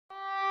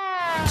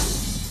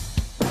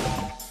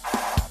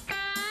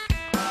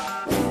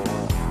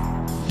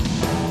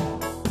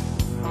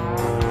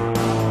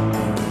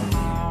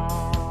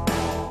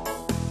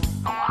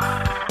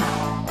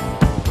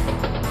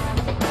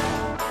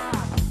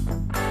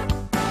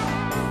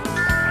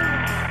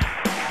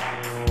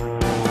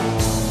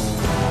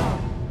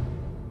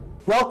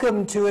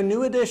Welcome to a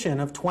new edition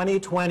of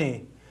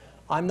 2020.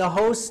 I'm the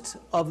host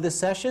of this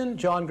session,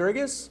 John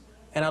Gerges,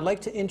 and I'd like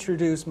to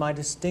introduce my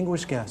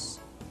distinguished guests.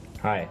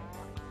 Hi,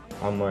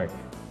 I'm Mark.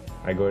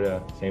 I go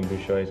to St.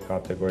 Bouchois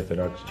Coptic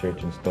Orthodox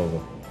Church in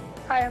Stouffville.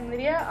 Hi, I'm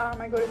Lydia.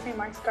 I go to St.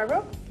 Mark's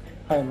Scarborough.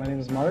 Hi, my name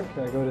is Mark.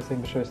 I go to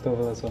St. Bouchois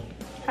Stouffville as well.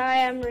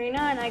 Hi, I'm Marina,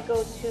 and I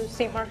go to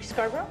St. Mark's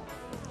Scarborough.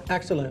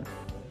 Excellent.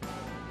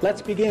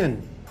 Let's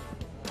begin.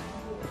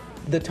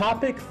 The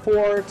topic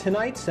for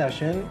tonight's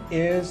session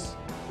is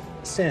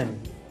sin.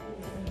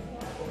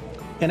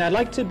 And I'd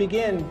like to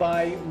begin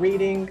by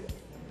reading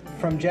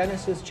from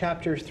Genesis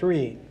chapter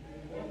 3. In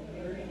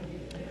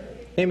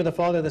the name of the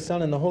Father, the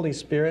Son, and the Holy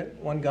Spirit,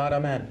 one God,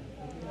 amen.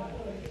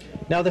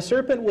 Now the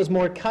serpent was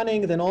more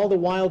cunning than all the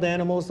wild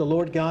animals the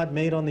Lord God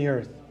made on the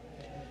earth.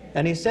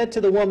 And he said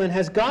to the woman,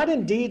 "Has God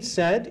indeed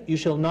said, 'You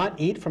shall not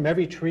eat from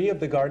every tree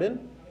of the garden'?"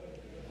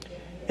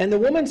 And the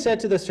woman said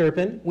to the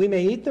serpent, "We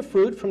may eat the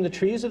fruit from the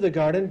trees of the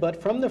garden, but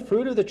from the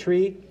fruit of the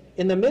tree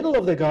in the middle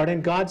of the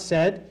garden, God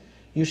said,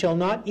 'You shall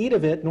not eat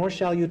of it, nor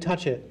shall you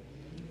touch it,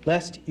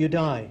 lest you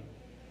die.'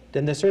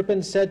 Then the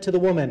serpent said to the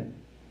woman,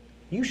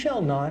 'You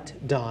shall not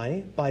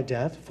die by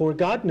death, for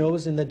God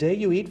knows in the day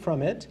you eat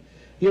from it,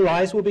 your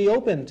eyes will be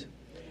opened,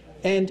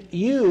 and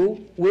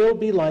you will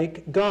be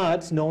like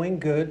gods, knowing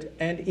good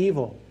and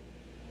evil.'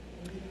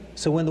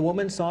 So when the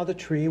woman saw the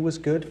tree was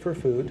good for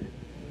food,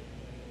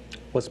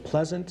 was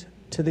pleasant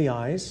to the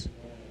eyes,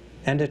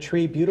 and a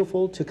tree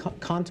beautiful to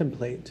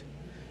contemplate,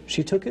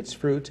 she took its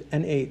fruit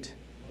and ate.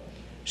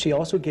 She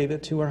also gave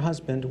it to her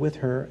husband with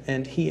her,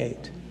 and he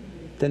ate.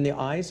 Then the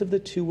eyes of the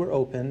two were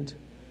opened,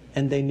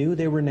 and they knew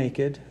they were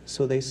naked,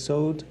 so they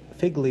sewed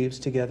fig leaves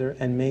together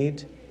and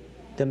made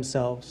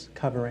themselves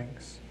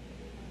coverings."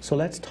 So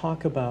let's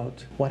talk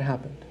about what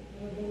happened.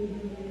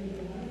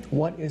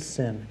 What is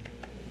sin?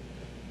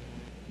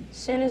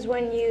 Sin is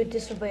when you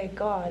disobey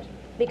God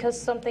because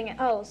something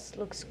else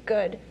looks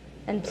good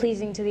and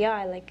pleasing to the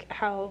eye, like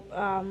how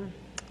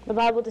the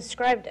Bible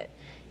described it.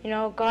 You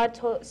know, God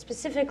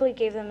specifically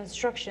gave them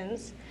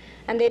instructions,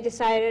 and they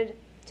decided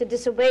to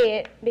disobey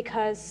it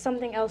because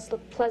something else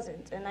looked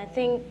pleasant. And I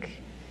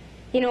think,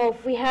 you know,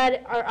 if we had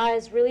our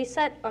eyes really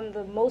set on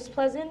the most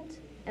pleasant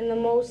and the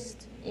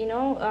most,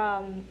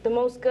 the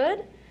most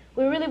good,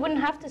 we really wouldn't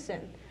have to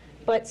sin.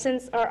 But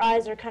since our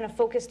eyes are kind of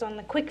focused on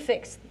the quick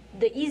fix,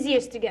 the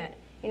easiest to get,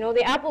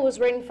 the apple was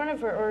right in front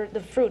of her, or the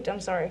fruit, I'm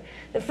sorry.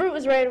 The fruit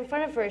was right in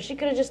front of her. She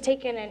could have just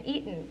taken and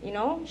eaten,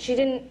 She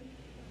didn't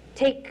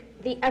take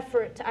the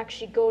effort to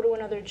actually go to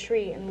another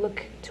tree and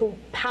look to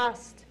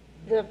past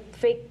the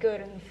fake good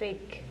and the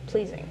fake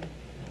pleasing.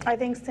 I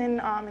think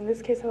sin, in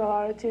this case, has a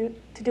lot to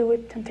do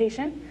with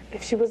temptation.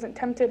 If she wasn't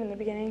tempted in the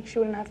beginning, she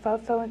wouldn't have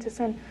fell into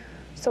sin.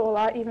 So a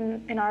lot,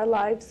 even in our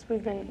lives,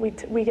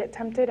 we get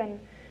tempted, and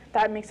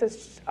that makes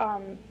us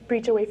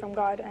breach away from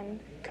God and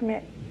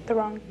commit the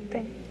wrong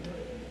thing.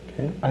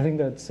 Okay. I think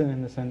that sin,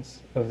 in the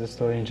sense of the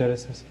story in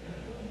Genesis,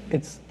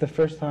 it's the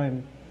first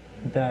time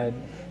that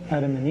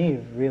Adam and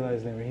Eve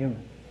realized they were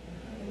human,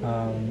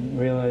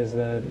 realized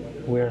that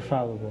we are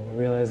fallible,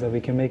 realized that we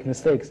can make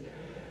mistakes.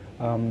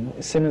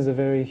 Sin is a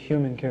very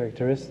human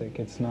characteristic.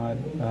 It's not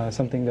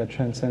something that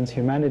transcends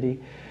humanity.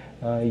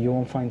 You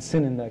won't find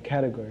sin in that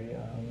category.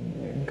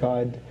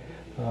 God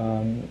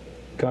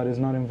is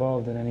not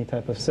involved in any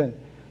type of sin.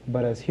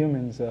 But as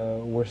humans,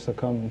 we're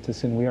succumbed to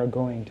sin. We are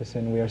going to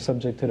sin. We are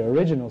subject to the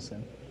original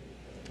sin.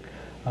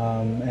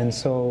 And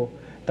so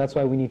that's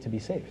why we need to be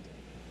saved.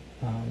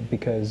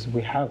 Because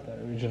we have that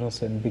original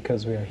sin,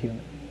 because we are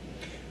human.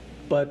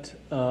 But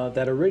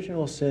that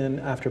original sin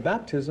after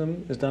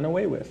baptism is done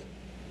away with,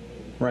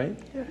 right?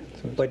 Yeah.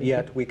 But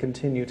yet we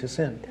continue to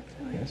sin.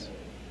 Definitely. Yes.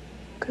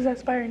 Because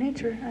that's by our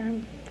nature.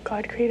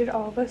 God created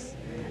all of us,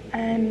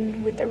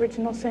 and with the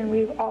original sin,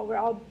 we're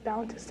all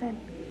bound to sin.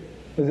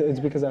 It's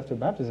because after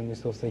baptism we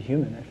still stay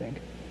human, I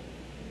think.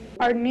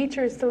 Our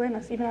nature is still in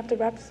us, even after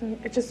baptism.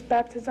 It's just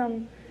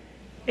baptism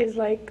is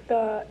like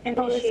the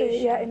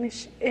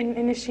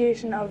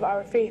initiation of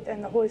our faith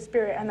and the Holy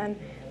Spirit, and then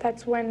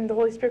that's when the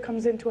Holy Spirit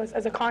comes into us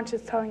as a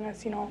conscience, telling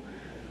us,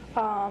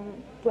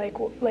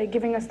 like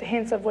giving us the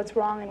hints of what's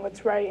wrong and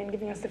what's right, and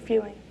giving us the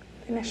feeling,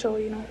 initial,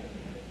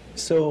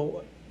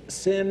 So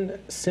sin,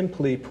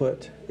 simply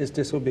put, is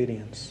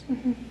disobedience,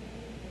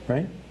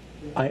 right?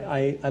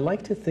 I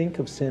like to think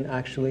of sin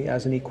actually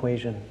as an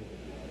equation.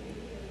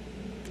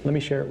 Let me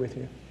share it with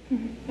you.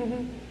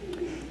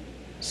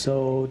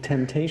 So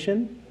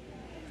temptation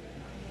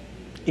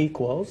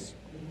equals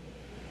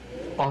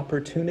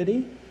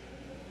opportunity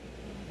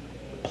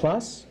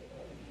plus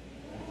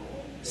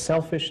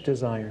selfish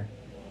desire.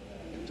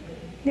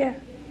 Yeah.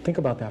 Think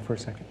about that for a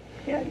second.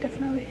 Yeah,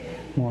 definitely.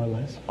 More or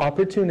less.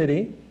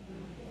 Opportunity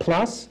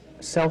plus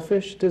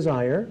selfish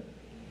desire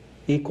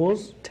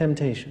equals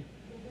temptation.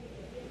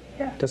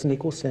 Yeah. Doesn't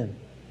equal sin.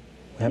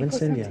 We haven't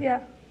sinned yet.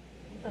 Yeah.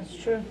 That's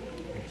true.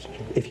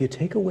 If you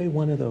take away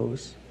one of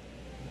those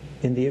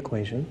in the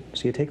equation,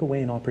 so you take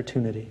away an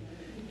opportunity.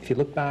 If you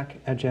look back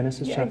at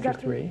Genesis chapter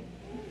 3,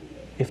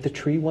 if the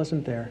tree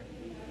wasn't there,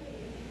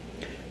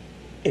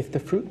 if the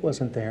fruit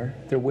wasn't there,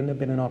 there wouldn't have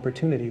been an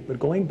opportunity. But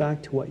going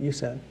back to what you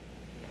said,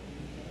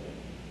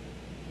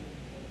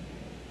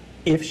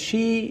 if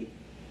she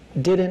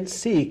didn't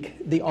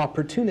seek the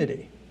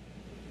opportunity,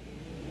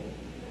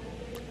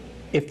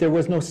 if there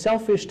was no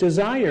selfish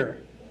desire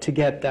to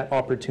get that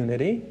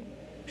opportunity,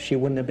 she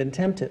wouldn't have been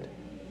tempted.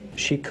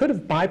 She could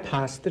have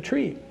bypassed the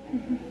tree.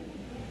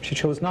 She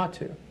chose not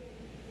to.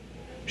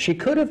 She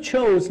could have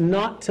chose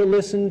not to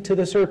listen to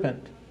the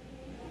serpent,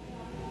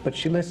 but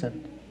she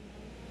listened.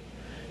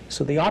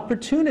 So the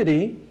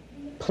opportunity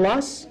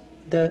plus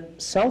the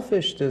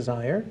selfish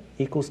desire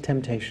equals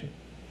temptation,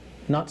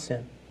 not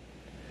sin.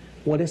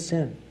 What is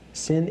sin?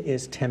 Sin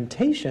is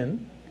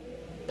temptation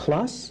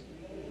plus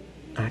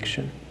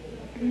action.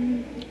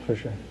 For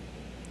sure.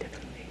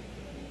 Definitely.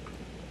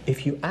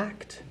 If you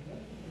act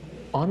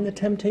on the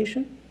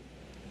temptation,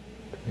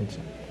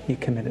 you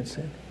committed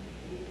sin.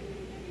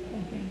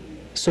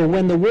 So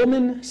when the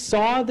woman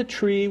saw the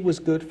tree was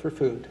good for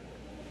food,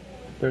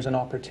 there's an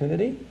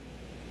opportunity.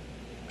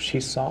 She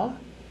saw.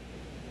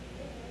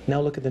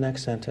 Now look at the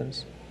next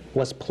sentence.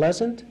 Was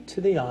pleasant to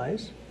the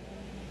eyes.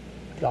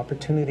 The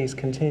opportunity is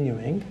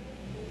continuing.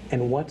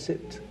 And what's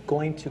it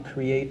going to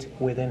create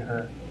within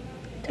her?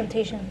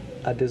 Temptation.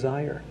 A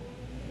desire,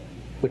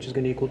 which is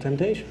going to equal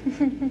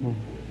temptation.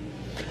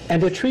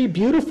 And a tree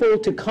beautiful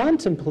to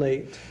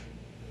contemplate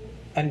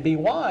and be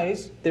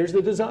wise, there's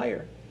the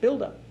desire,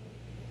 build up.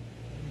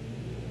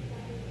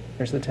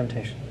 There's the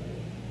temptation.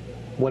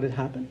 What had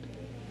happened?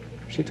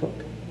 She took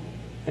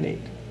and ate.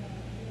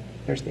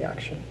 There's the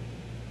action.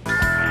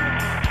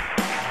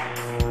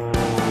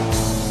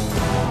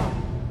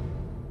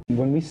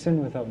 When we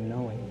sin without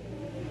knowing,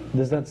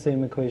 does that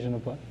same equation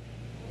apply?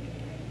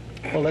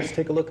 Well, let's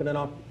take a look at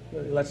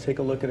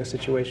a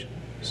situation.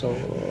 So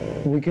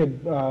We could,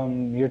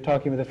 you're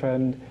talking with a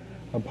friend,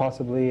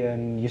 possibly,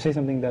 and you say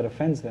something that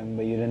offends them,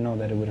 but you didn't know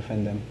that it would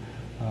offend them,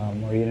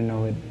 or you didn't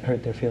know it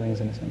hurt their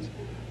feelings in a sense.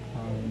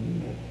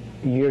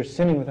 You're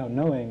sinning without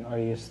knowing.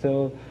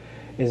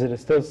 Is it a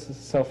still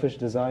selfish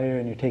desire,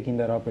 and you're taking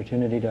that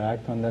opportunity to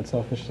act on that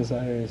selfish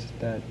desire?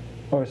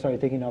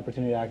 Taking the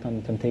opportunity to act on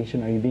the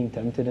temptation. Are you being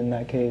tempted in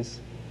that case?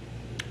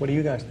 what do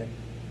you guys think?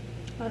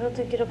 I don't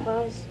think it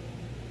applies.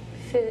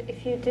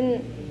 If you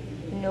didn't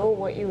know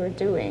what you were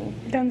doing,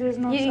 Then there's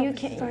no you selfish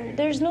can't. desire.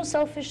 There's no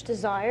selfish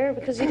desire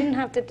because you didn't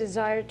have the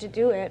desire to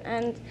do it,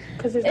 and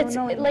 'Cause there's no it's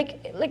knowing.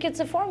 like it's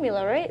a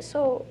formula, right?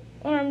 So,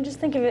 or just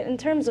think of it in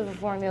terms of a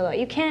formula.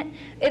 You can't.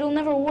 It'll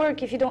never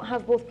work if you don't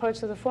have both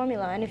parts of the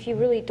formula, and if you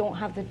really don't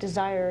have the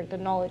desire, the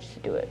knowledge to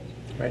do it.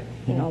 Right?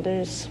 You know,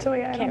 there's So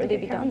yeah, I can't don't really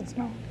think be it done. counts,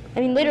 no. I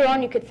mean, later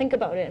on you could think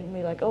about it and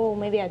be like, oh,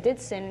 maybe I did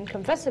sin and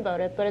confess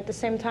about it, but at the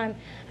same time,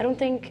 I don't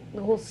think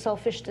the whole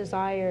selfish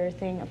desire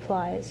thing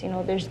applies. You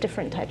know, there's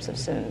different types of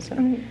sins.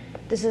 And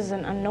this is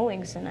an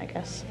unknowing sin, I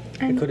guess.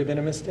 It could have been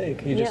a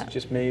mistake. You Yeah.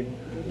 just made,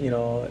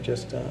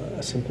 just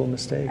a simple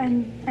mistake.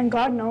 And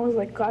God knows,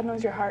 God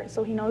knows your heart,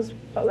 so He knows,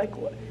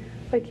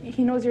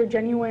 He knows you're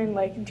genuine.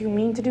 Do you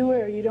mean to do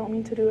it or you don't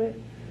mean to do it?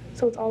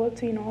 So it's all up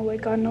to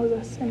God knows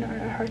us and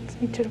our hearts,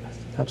 each of us.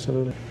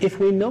 Absolutely. If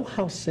we know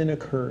how sin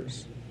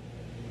occurs,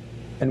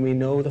 and we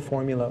know the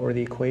formula or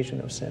the equation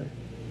of sin,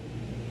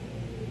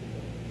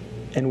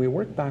 and we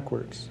work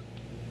backwards,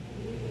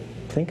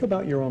 think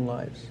about your own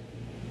lives,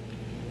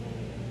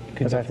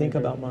 as I think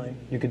about mine.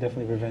 You could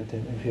definitely prevent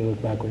it if you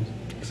look backwards.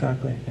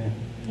 Exactly. Yeah.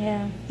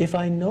 Yeah. If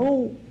I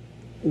know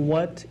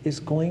what is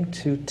going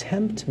to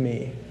tempt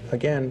me,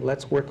 again,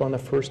 let's work on the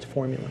first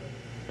formula,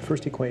 the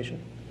first equation.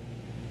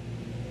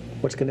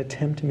 What's going to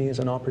tempt me is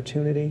an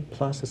opportunity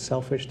plus a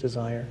selfish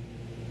desire.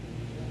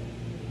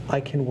 I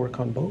can work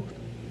on both.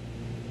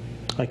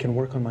 I can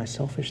work on my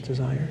selfish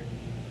desire,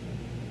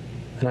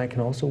 and I can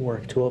also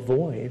work to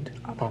avoid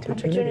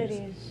opportunities.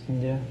 Opportunities.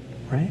 Yeah.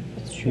 Right?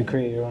 That's true. You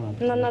create your own And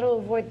opportunity. then that'll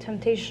avoid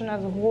temptation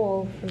as a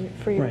whole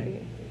for you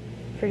Right.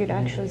 to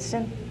actually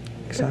sin.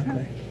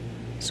 Exactly.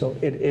 So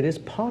it is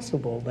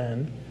possible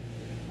then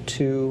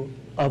to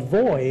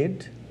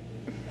avoid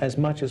as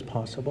much as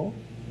possible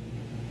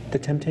the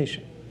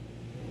temptation.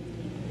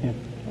 Yeah.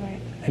 Right.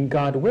 And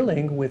God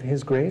willing, with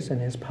His grace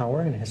and His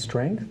power and His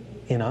strength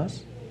in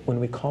us, when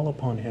we call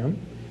upon Him,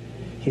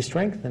 He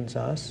strengthens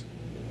us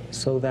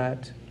so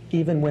that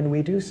even when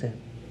we do sin,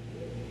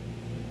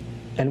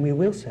 and we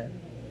will sin,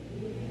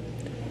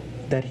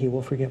 that He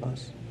will forgive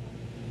us.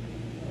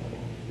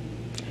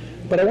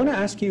 But I want to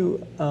ask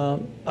you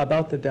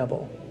about the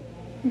devil.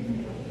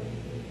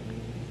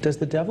 Does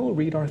the devil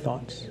read our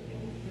thoughts?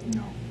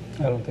 No.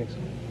 I don't think so.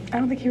 I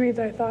don't think He reads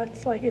our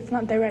thoughts. It's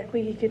not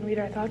directly He can read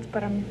our thoughts,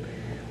 but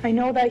I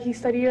know that He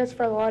studied us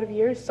for a lot of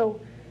years, so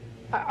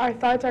our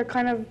thoughts are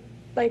kind of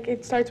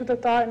it starts with a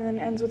thought and then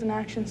ends with an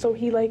action. So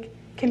He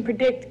can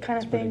predict kind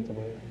of It's thing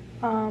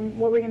predictable.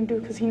 what we're going to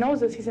do because He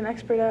knows us. He's an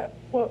expert at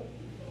what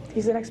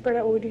He's an expert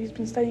at what we do. He's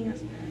been studying us.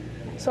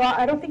 So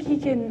I don't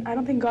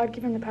think God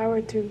gave him the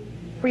power to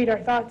read our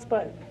thoughts,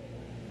 but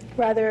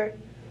rather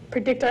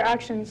predict our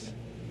actions.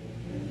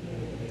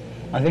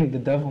 I think the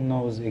devil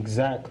knows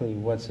exactly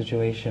what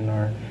situation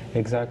or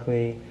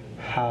exactly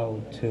how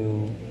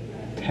to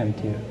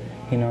tempt you.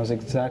 He knows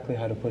exactly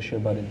how to push your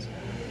buttons.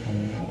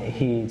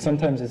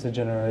 Sometimes it's a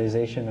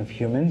generalization of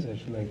humans,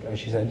 like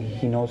she said,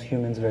 he knows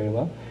humans very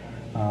well,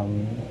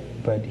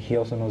 but he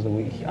also knows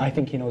I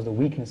think he knows the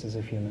weaknesses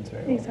of humans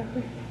very well.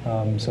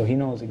 Exactly. So he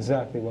knows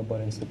exactly what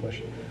buttons to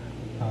push.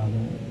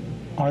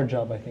 Our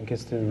job, I think,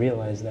 is to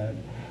realize that,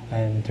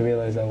 and to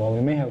realize that while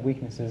we may have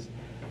weaknesses,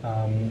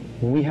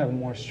 we have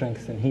more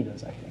strength than he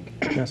does, I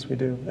think. Yes, we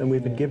do. And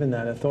we've been given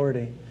that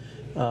authority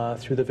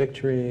through the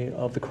victory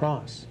of the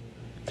cross.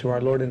 Through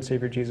our Lord and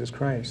Savior Jesus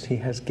Christ. He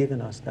has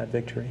given us that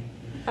victory.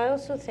 I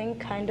also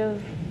think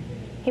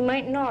he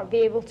might not be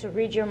able to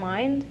read your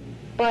mind,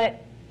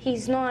 but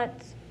he's not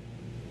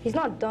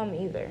dumb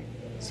either.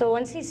 So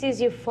once he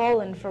sees you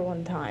fallen for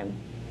one time,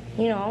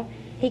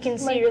 he can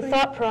see your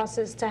thought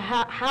process to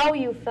how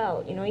you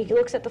felt. He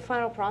looks at the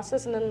final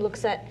process and then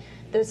looks at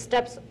the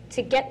steps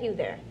to get you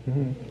there,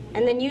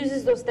 and then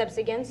uses those steps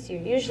against you.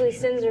 Usually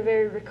sins are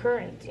very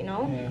recurrent, You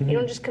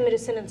don't just commit a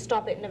sin and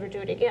stop it and never do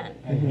it again.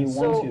 And he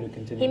wants you to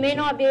continue. He may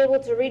not be able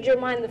to read your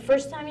mind the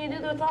first time you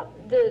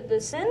do the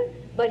sin,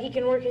 but he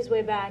can work his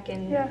way back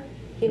and,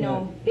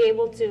 be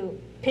able to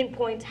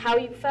pinpoint how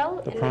you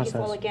felt and make you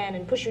fall again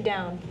and push you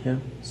down. Yeah.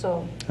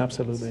 So.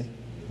 Absolutely.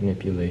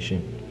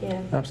 Manipulation. Yeah.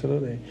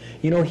 Absolutely.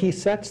 He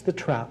sets the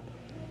trap.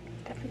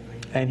 Definitely.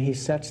 And he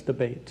sets the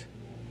bait.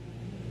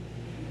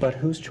 But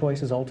whose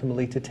choice is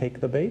ultimately to take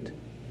the bait?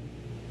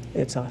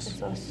 It's us.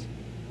 It's us.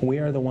 We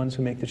are the ones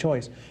who make the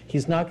choice.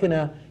 He's not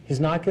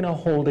gonna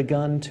hold a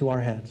gun to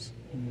our heads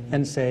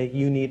and say,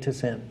 you need to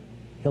sin.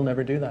 He'll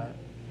never do that.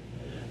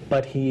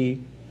 But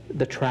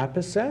the trap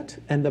is set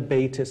and the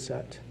bait is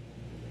set.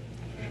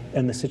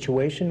 And the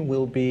situation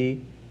will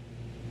be,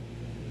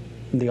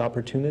 the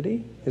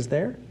opportunity is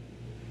there.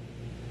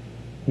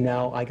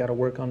 Now I got to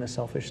work on the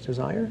selfish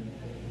desire,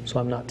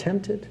 so I'm not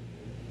tempted.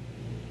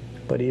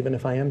 But even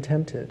if I am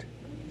tempted,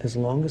 as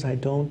long as I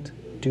don't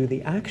do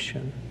the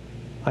action,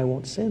 I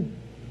won't sin.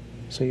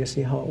 So you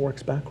see how it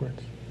works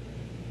backwards.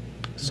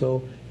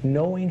 So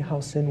knowing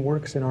how sin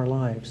works in our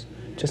lives,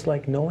 just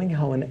like knowing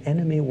how an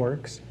enemy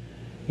works,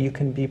 you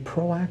can be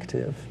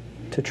proactive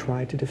to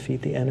try to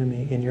defeat the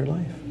enemy in your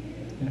life.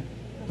 Yeah.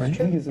 Right? I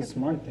think it's a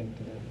smart thing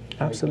to do.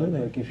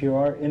 Absolutely. Like if you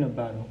are in a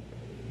battle,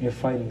 you're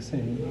fighting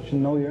sin, you should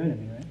know your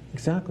enemy, right?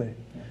 Exactly.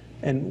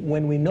 And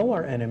when we know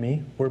our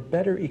enemy, we're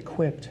better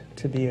equipped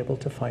to be able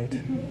to fight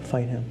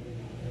him,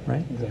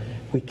 right? Exactly.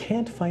 We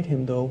can't fight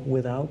him, though,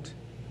 without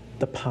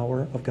the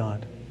power of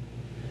God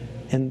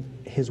and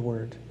his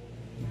word.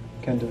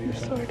 Can't do it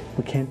yourself. Sword.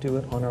 We can't do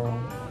it on our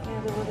own.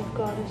 Yeah, the word of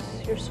God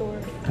is your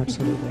sword.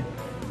 Absolutely.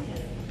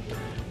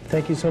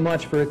 Thank you so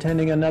much for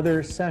attending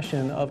another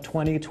session of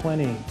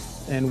 2020,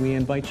 and we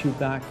invite you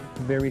back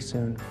very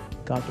soon.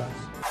 God bless.